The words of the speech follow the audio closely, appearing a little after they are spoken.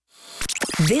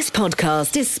This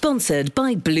podcast is sponsored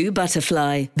by Blue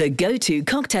Butterfly, the go-to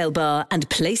cocktail bar and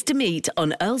place to meet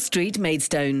on Earl Street,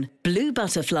 Maidstone.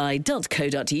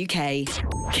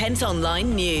 bluebutterfly.co.uk. Kent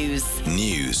Online News.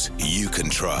 News you can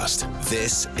trust.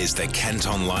 This is the Kent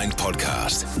Online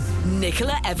Podcast.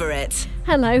 Nicola Everett.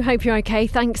 Hello, hope you're okay.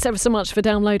 Thanks ever so much for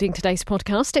downloading today's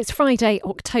podcast. It's Friday,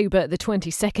 October the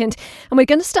 22nd, and we're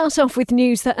going to start off with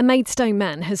news that a Maidstone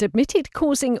man has admitted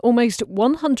causing almost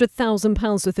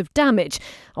 £100,000 worth of damage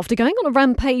after going on a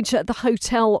rampage at the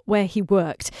hotel where he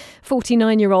worked.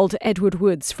 49-year-old Edward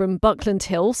Woods from Buckland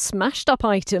Hill smashed up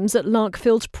items at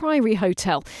Larkfield Priory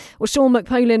Hotel. Well, Sean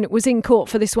McPolin was in court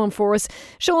for this one for us.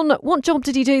 Sean, what job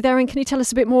did he do there, and can you tell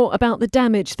us a bit more about the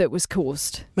damage that was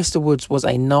caused? Mr Woods was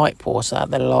a night porter at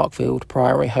the Larkfield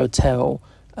Priory Hotel,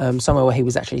 somewhere where he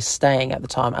was actually staying at the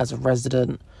time as a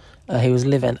resident. He was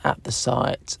living at the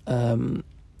site on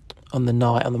the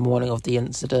morning of the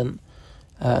incident.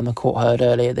 And the court heard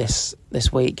earlier this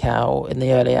week how in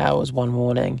the early hours one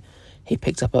morning he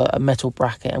picked up a metal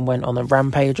bracket and went on a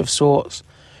rampage of sorts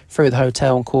through the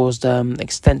hotel and caused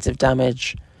extensive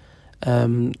damage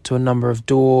to a number of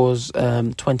doors,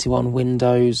 21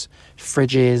 windows,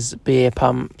 fridges, beer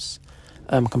pumps,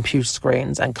 computer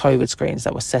screens and COVID screens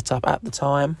that were set up at the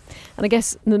time. And I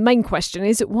guess the main question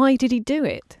is, why did he do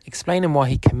it? Explaining why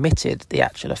he committed the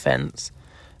actual offence,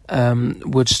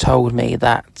 Woods told me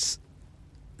that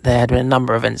there had been a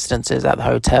number of instances at the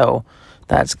hotel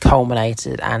that's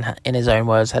culminated and, in his own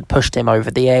words, had pushed him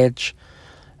over the edge.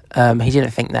 He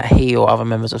didn't think that he or other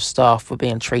members of staff were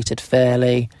being treated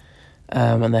fairly,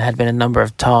 and there had been a number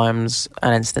of times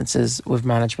and instances with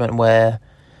management where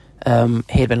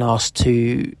he had been asked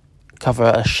to cover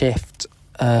a shift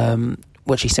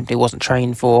which he simply wasn't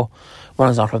trained for. One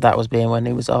example of that was being when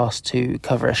he was asked to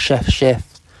cover a chef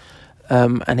shift,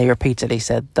 and he repeatedly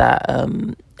said that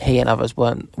he and others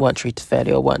weren't treated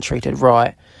fairly or weren't treated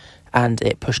right, and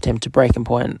it pushed him to breaking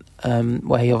point,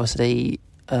 where he obviously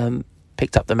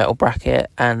picked up the metal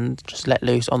bracket and just let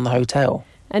loose on the hotel.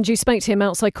 And you spoke to him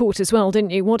outside court as well,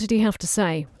 didn't you? What did he have to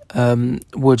say?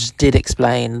 Woods did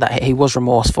explain that he was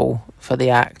remorseful for the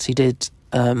act. He did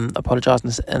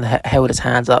apologise and held his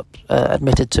hands up,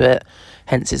 admitted to it,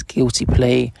 hence his guilty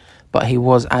plea. But he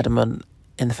was adamant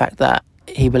in the fact that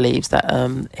he believes that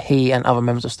he and other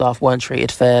members of staff weren't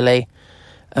treated fairly.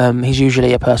 He's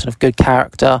usually a person of good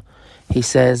character. He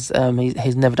says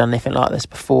he's never done anything like this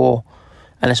before,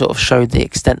 and it sort of showed the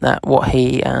extent that what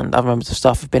he and other members of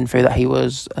staff have been through, that he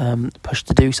was pushed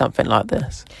to do something like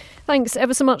this. Thanks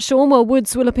ever so much, Sean. Well,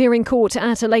 Woods will appear in court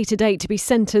at a later date to be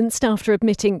sentenced after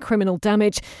admitting criminal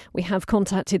damage. We have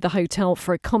contacted the hotel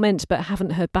for a comment but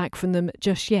haven't heard back from them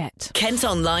just yet. Kent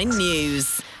Online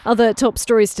News. Other top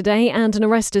stories today, and an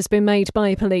arrest has been made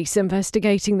by police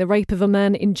investigating the rape of a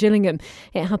man in Gillingham.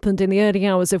 It happened in the early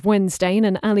hours of Wednesday in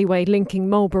an alleyway linking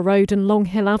Marlborough Road and Long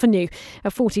Hill Avenue.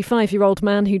 A 45-year-old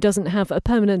man who doesn't have a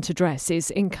permanent address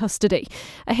is in custody.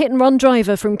 A hit-and-run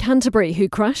driver from Canterbury who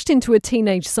crashed into a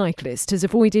teenage cyclist has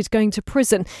avoided going to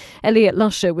prison. Elliot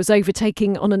Lusher was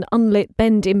overtaking on an unlit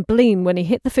bend in Blean when he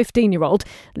hit the 15-year-old,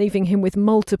 leaving him with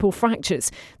multiple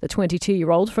fractures. The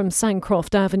 22-year-old from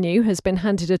Sancroft Avenue has been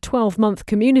handed a 12-month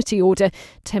community order.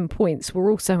 10 points were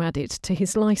also added to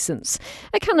his licence.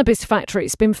 A cannabis factory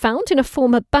has been found in a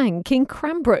former bank in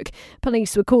Cranbrook.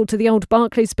 Police were called to the old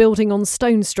Barclays building on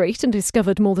Stone Street and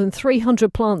discovered more than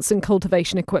 300 plants and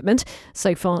cultivation equipment.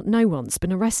 So far, no one's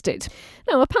been arrested.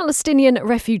 Now, a Palestinian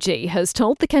refugee has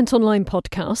told the Kent Online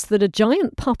podcast that a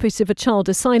giant puppet of a child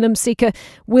asylum seeker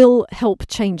will help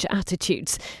change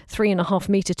attitudes.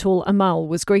 3.5-metre tall Amal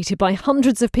was greeted by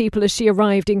hundreds of people as she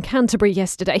arrived in Canterbury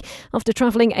yesterday after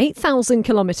travelling 8,000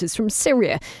 kilometres from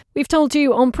Syria. We've told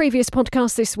you on previous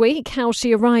podcasts this week how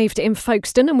she arrived in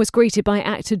Folkestone and was greeted by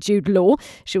actor Jude Law.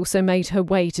 She also made her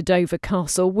way to Dover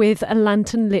Castle with a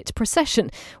lantern-lit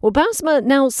procession. Well, Basma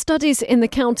now studies in the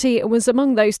county and was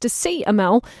among those to see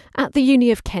Amal at the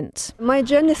Uni of Kent. My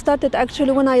journey started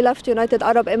actually when I left United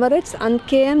Arab Emirates and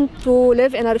came to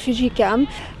live in a refugee camp.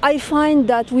 I find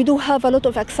that we do have a lot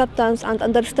of acceptance and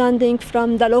understanding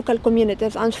from the local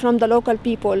communities and from the local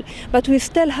people, but we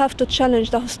still have to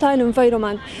challenge the hostile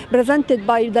environment presented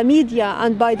by the media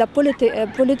and by the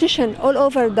politicians all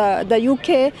over the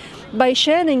UK by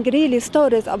sharing really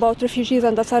stories about refugees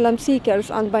and asylum seekers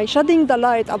and by shedding the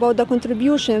light about the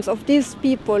contributions of these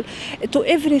people to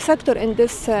every sector in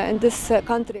this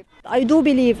country. I do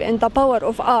believe in the power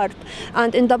of art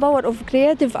and in the power of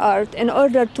creative art in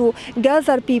order to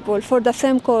gather people for the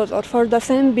same cause or for the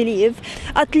same belief.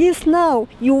 At least now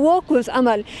you walk with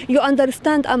Amal, you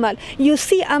understand Amal, you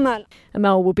see Amal.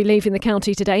 Amel will be leaving the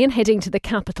county today and heading to the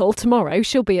capital. Tomorrow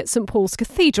she'll be at St Paul's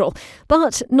Cathedral.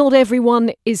 But not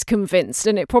everyone is convinced,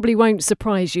 and it probably won't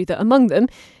surprise you that among them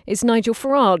is Nigel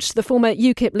Farage. The former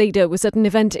UKIP leader was at an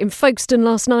event in Folkestone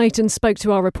last night and spoke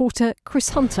to our reporter Chris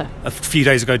Hunter. A few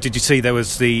days ago, did you see there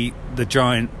was the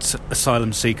giant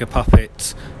asylum seeker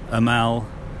puppet, Amel,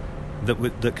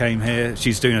 that came here?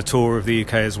 She's doing a tour of the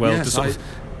UK as well. Yes,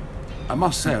 I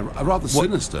must say, a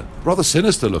rather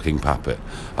sinister looking puppet.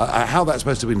 How that's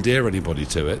supposed to endear anybody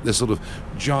to it, this sort of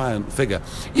giant figure.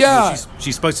 Yeah.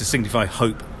 She's supposed to signify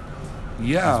hope.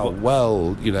 Yeah,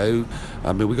 well,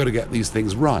 we've got to get these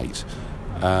things right.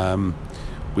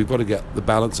 We've got to get the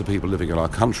balance of people living in our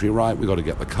country right. We've got to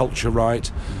get the culture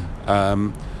right.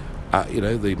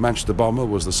 The Manchester bomber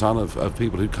was the son of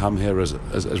people who come here as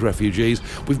refugees.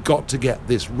 We've got to get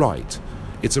this right.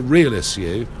 It's a real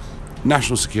issue.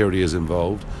 National security is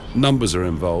involved. Numbers are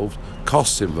involved.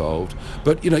 Costs involved.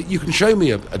 But, you can show me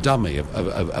a dummy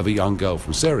of a young girl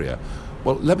from Syria.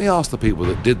 Well, let me ask the people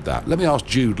that did that. Let me ask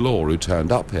Jude Law, who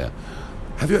turned up here.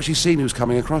 Have you actually seen who's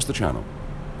coming across the channel?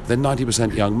 They're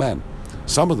 90% young men.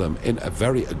 Some of them in a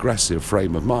very aggressive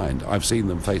frame of mind. I've seen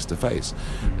them face to face.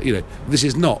 This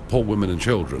is not poor women and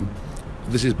children.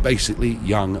 This is basically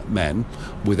young men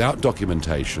without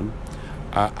documentation,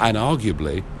 and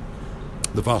arguably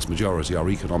the vast majority are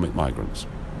economic migrants.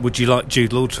 Would you like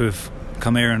Jude Law to have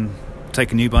come here and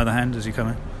taken you by the hand as you come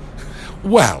in?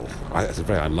 Well, that's a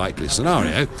very unlikely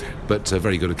scenario, but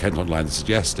very good of Kent Online to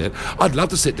suggest it. I'd love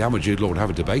to sit down with Jude Law and have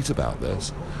a debate about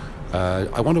this.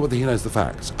 I wonder whether he knows the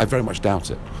facts. I very much doubt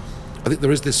it. I think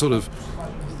there is this sort of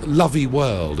lovey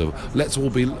world of let's all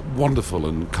be wonderful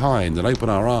and kind and open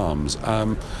our arms.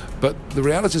 But the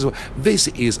reality is, this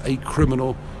is a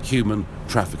criminal human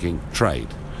trafficking trade.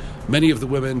 Many of the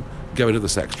women go into the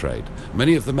sex trade.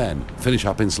 Many of the men finish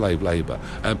up in slave labour.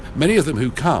 Many of them who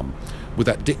come with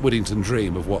that Dick Whittington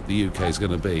dream of what the UK is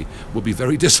going to be will be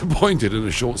very disappointed in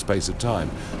a short space of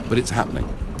time. But it's happening.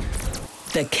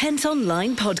 The Kent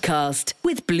Online Podcast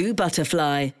with Blue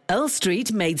Butterfly, Earl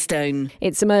Street, Maidstone.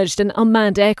 It's emerged an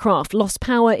unmanned aircraft lost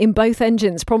power in both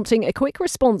engines, prompting a quick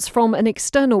response from an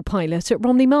external pilot at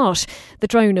Romney Marsh. The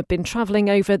drone had been travelling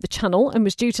over the channel and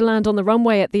was due to land on the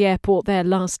runway at the airport there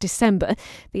last December.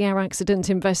 The Air Accident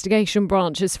Investigation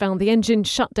Branch has found the engine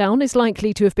shutdown is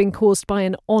likely to have been caused by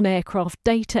an on-aircraft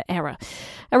data error.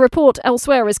 A report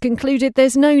elsewhere has concluded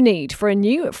there's no need for a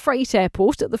new freight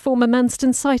airport at the former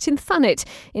Manston site in Thanet.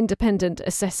 Independent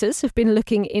assessors have been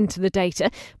looking into the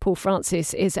data. Paul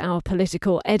Francis is our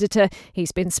political editor.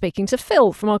 He's been speaking to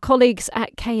Phil from our colleagues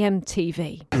at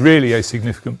KMTV. Really a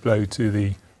significant blow to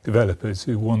the developers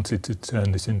who wanted to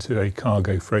turn this into a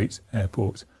cargo freight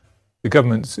airport. The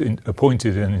government's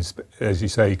appointed, as you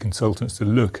say, consultants to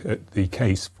look at the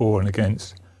case for and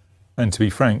against. And to be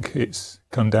frank, it's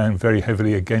come down very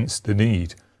heavily against the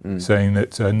need, saying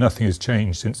that nothing has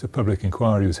changed since the public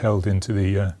inquiry was held into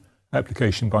the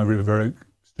application by River Oak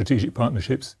Strategic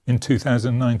Partnerships in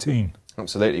 2019.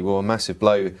 Absolutely. Well, a massive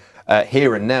blow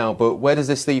here and now. But where does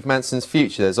this leave Manston's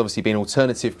future? There's obviously been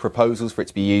alternative proposals for it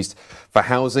to be used for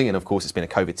housing. And of course, it's been a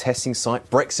COVID testing site.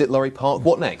 Brexit, Lorry Park.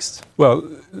 What next? Well,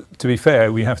 to be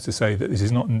fair, we have to say that this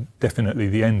is not definitely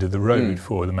the end of the road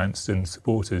for the Manston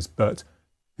supporters. But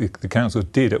the council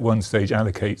did at one stage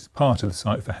allocate part of the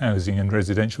site for housing and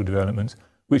residential development,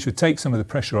 which would take some of the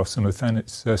pressure off some of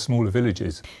Thanet's smaller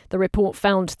villages. The report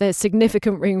found there's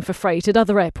significant room for freight at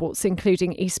other airports,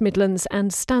 including East Midlands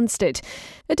and Stansted.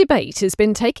 A debate has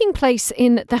been taking place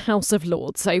in the House of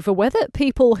Lords over whether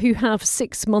people who have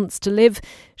 6 months to live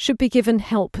should be given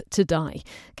help to die.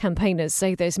 Campaigners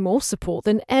say there's more support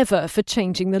than ever for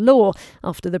changing the law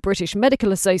after the British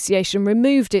Medical Association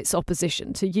removed its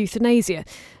opposition to euthanasia.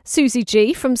 Susie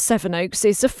G from Sevenoaks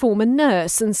is a former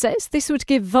nurse and says this would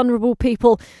give vulnerable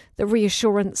people the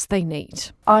reassurance they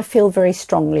need. I feel very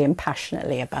strongly and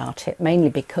passionately about it, mainly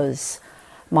because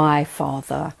my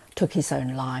father took his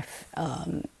own life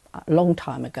a long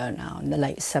time ago now, in the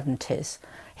late 70s.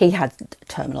 He had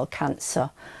terminal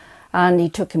cancer and he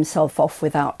took himself off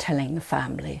without telling the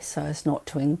family so as not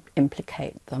to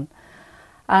implicate them.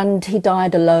 And he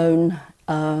died alone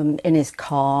in his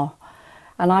car,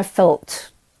 and I felt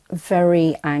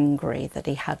very angry that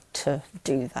he had to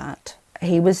do that.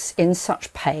 He was in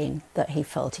such pain that he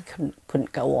felt he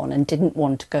couldn't go on and didn't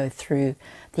want to go through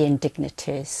the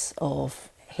indignities of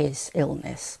his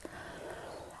illness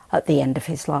at the end of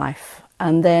his life.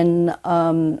 And then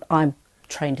I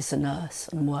trained as a nurse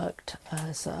and worked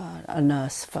as a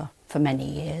nurse for many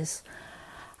years.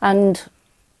 And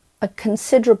a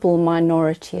considerable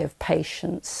minority of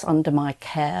patients under my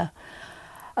care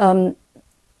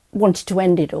wanted to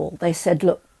end it all. They said,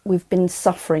 look, we've been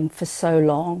suffering for so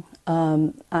long,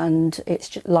 and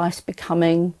life's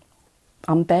becoming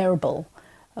unbearable.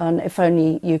 And if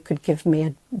only you could give me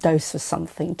a dose of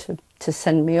something to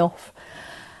send me off.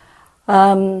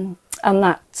 And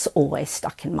that's always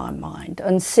stuck in my mind.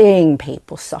 And seeing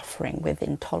people suffering with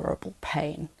intolerable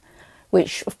pain,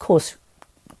 which of course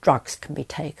drugs can be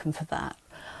taken for that,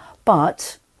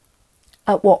 but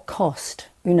at what cost?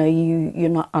 You know, you're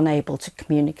not unable to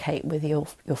communicate with your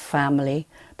family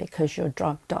because you're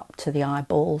drugged up to the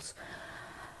eyeballs.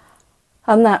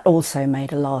 And that also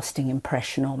made a lasting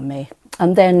impression on me.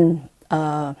 And then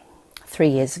 3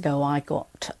 years ago, I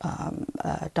got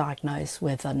diagnosed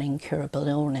with an incurable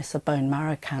illness, a bone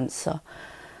marrow cancer.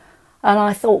 And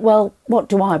I thought, well, what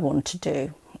do I want to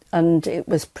do? And it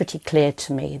was pretty clear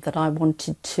to me that I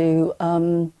wanted to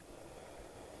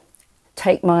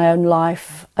take my own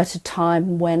life at a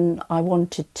time when I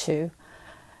wanted to,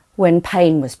 when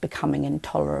pain was becoming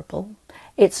intolerable.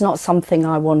 It's not something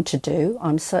I want to do.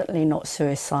 I'm certainly not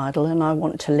suicidal, and I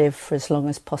want to live for as long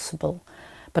as possible.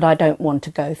 But I don't want to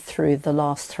go through the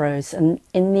last throes and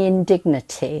in the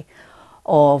indignity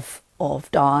of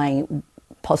dying,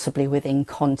 possibly with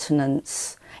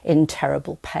incontinence, in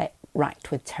terrible pain, racked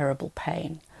with terrible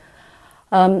pain.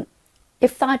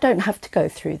 If I don't have to go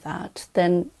through that,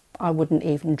 then I wouldn't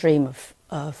even dream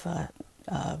of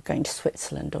going to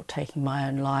Switzerland or taking my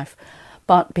own life.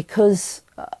 But because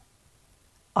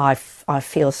I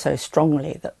feel so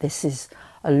strongly that this is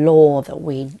a law that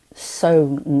we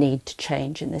so need to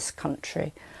change in this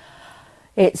country,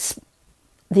 it's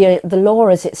the law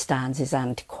as it stands is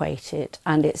antiquated,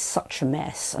 and it's such a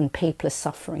mess, and people are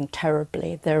suffering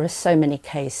terribly. There are so many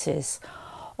cases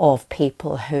of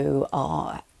people who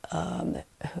are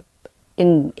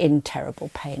in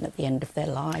terrible pain at the end of their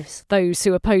lives. Those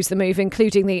who oppose the move,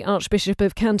 including the Archbishop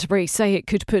of Canterbury, say it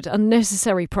could put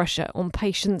unnecessary pressure on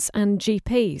patients and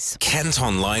GPs. Kent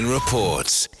Online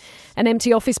reports. An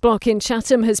empty office block in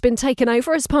Chatham has been taken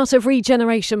over as part of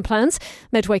regeneration plans.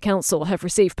 Medway Council have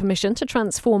received permission to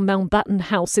transform Mountbatten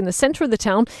House in the centre of the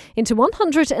town into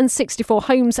 164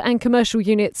 homes and commercial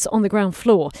units on the ground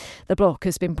floor. The block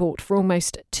has been bought for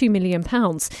almost £2 million.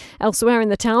 Elsewhere in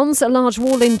the towns, a large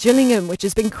wall in Gillingham, which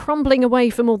has been crumbling away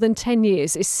for more than 10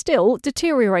 years, is still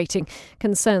deteriorating.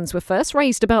 Concerns were first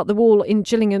raised about the wall in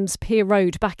Gillingham's Pier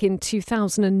Road back in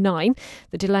 2009.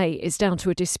 The delay is down to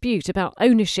a dispute about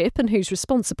ownership and who's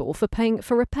responsible for paying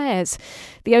for repairs.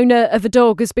 The owner of a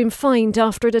dog has been fined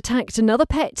after it attacked another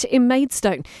pet in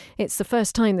Maidstone. It's the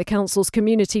first time the council's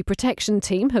community protection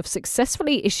team have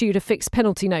successfully issued a fixed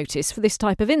penalty notice for this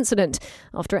type of incident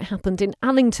after it happened in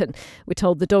Allington. We're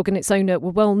told the dog and its owner were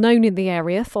well known in the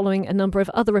area following a number of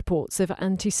other reports of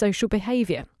antisocial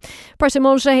behaviour. Pret a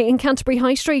Manger in Canterbury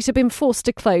High Street have been forced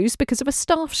to close because of a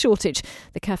staff shortage.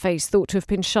 The cafe's thought to have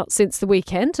been shut since the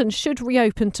weekend and should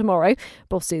reopen tomorrow.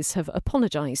 Bosses have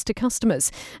apologised to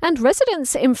customers. And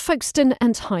residents in Folkestone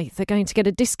and Hythe are going to get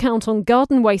a discount on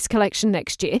garden waste collection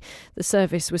next year. The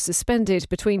service was suspended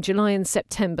between July and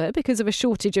September because of a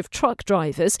shortage of truck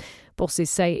drivers. Bosses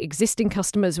say existing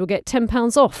customers will get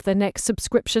 £10 off their next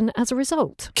subscription as a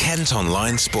result. Kent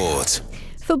Online Sport.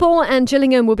 Football, and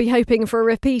Gillingham will be hoping for a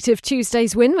repeat of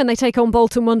Tuesday's win when they take on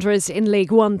Bolton Wanderers in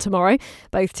League One tomorrow.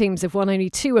 Both teams have won only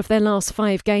 2 of their last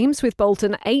 5 games, with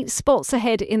Bolton 8 spots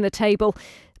ahead in the table.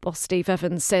 Boss Steve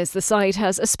Evans says the side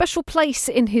has a special place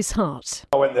in his heart.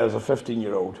 I went there as a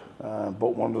 15-year-old.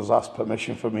 Bolton Wanderers asked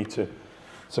permission for me to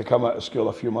come out of school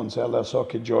a few months earlier so I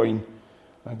could join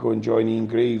and go and join Ian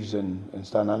Greaves and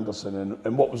Stan Anderson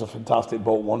and what was a fantastic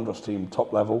Bolton Wanderers team,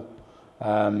 top level.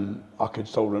 I could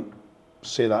still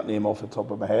say that name off the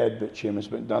top of my head, but Seamus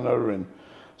McDonough and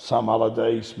Sam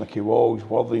Allardyce, Mickey Walsh,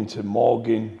 Worthington,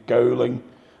 Morgan, Gowling,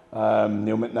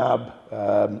 Neil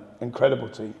McNabb, incredible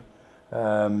team.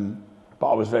 But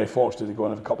I was very fortunate to go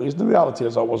in for a couple of years. The reality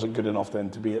is I wasn't good enough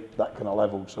then to be at that kind of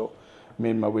level, so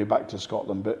made my way back to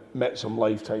Scotland, but met some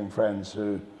lifetime friends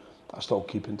who I still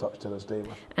keep in touch to this day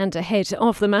with. And ahead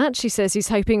of the match, he says he's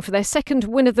hoping for their second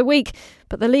win of the week,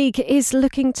 but the league is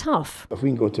looking tough. If we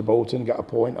can go to Bolton and get a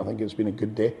point, I think it's been a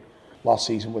good day. Last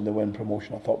season when they win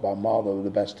promotion, I thought by a mile they were the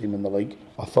best team in the league.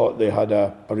 I thought they had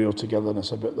a real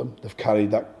togetherness about them. They've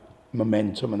carried that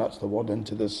momentum, and that's the word,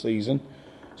 into this season.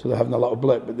 So they're having a little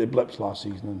blip, but they blipped last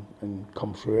season and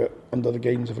come through it under the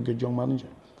guidance of a good young manager.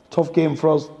 Tough game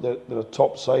for us. They're a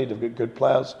top side. They've got good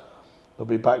players. They'll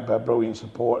be backed by brilliant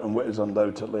support, and Whit is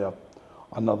undoubtedly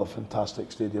another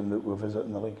fantastic stadium that we'll visit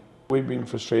in the league. We've been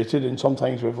frustrated, and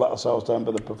sometimes we've let ourselves down,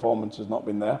 but the performance has not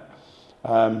been there.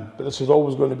 But this is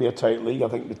always going to be a tight league. I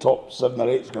think the top 7 or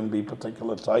 8 is going to be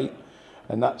particularly tight,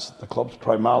 and that's the clubs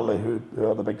primarily who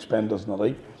are the big spenders in the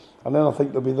league. And then I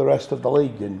think there'll be the rest of the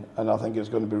league, and I think it's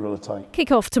going to be really tight.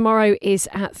 Kick-off tomorrow is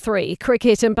at 3.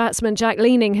 Cricket and batsman Jack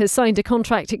Leaning has signed a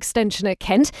contract extension at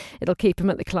Kent. It'll keep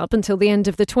him at the club until the end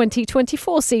of the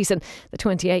 2024 season. The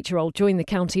 28-year-old joined the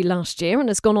county last year and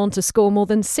has gone on to score more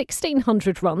than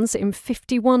 1,600 runs in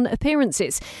 51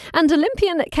 appearances. And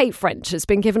Olympian Kate French has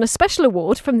been given a special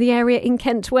award from the area in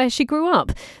Kent where she grew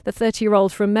up. The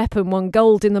 30-year-old from Mepham won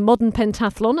gold in the modern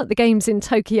pentathlon at the Games in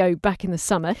Tokyo back in the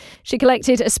summer. She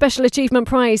collected a Special Achievement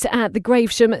Prize at the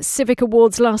Gravesham Civic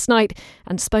Awards last night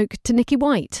and spoke to Nikki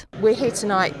White. We're here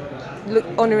tonight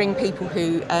honouring people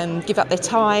who give up their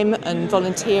time and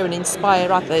volunteer and inspire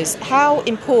others. How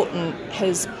important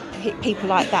has people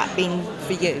like that been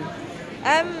for you?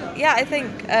 Yeah, I think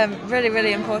really,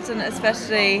 really important,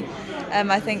 especially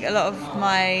I think a lot of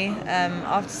my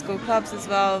after-school clubs as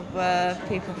well were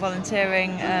people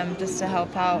volunteering just to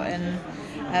help out in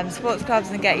sports clubs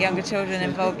and get younger children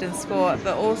involved in sport,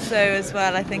 but also as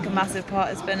well I think a massive part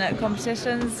has been at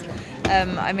competitions.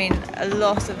 I mean, a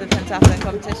lot of the pentathlon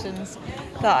competitions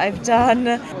that I've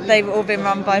done, they've all been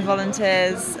run by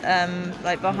volunteers,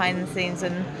 like behind the scenes,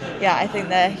 and yeah, I think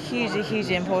they're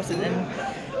hugely important in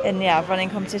running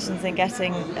competitions and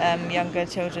getting younger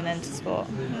children into sport.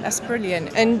 That's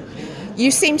brilliant. And you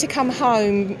seem to come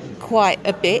home quite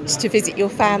a bit to visit your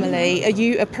family. Are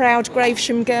you a proud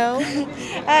Gravesham girl?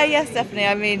 Yes, definitely.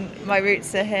 I mean, my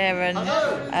roots are here, and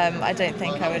I don't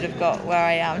think I would have got where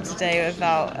I am today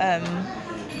without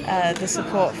the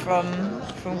support from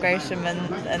Gravesham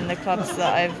and the clubs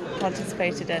that I've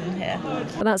participated in here.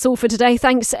 Well, that's all for today.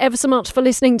 Thanks ever so much for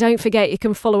listening. Don't forget you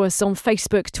can follow us on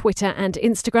Facebook, Twitter and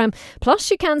Instagram.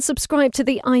 Plus you can subscribe to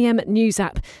the IM News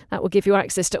app. That will give you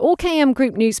access to all KM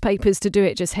Group newspapers. To do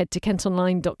it, just head to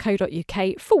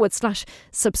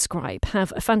kentonline.co.uk/subscribe.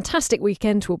 Have a fantastic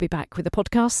weekend. We'll be back with a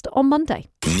podcast on Monday.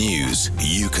 News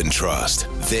you can trust.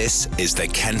 This is the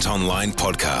Kent Online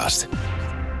Podcast.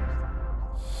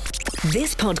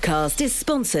 This podcast is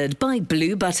sponsored by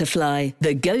Blue Butterfly,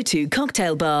 the go-to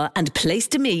cocktail bar and place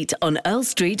to meet on Earl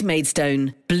Street,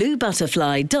 Maidstone.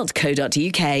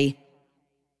 bluebutterfly.co.uk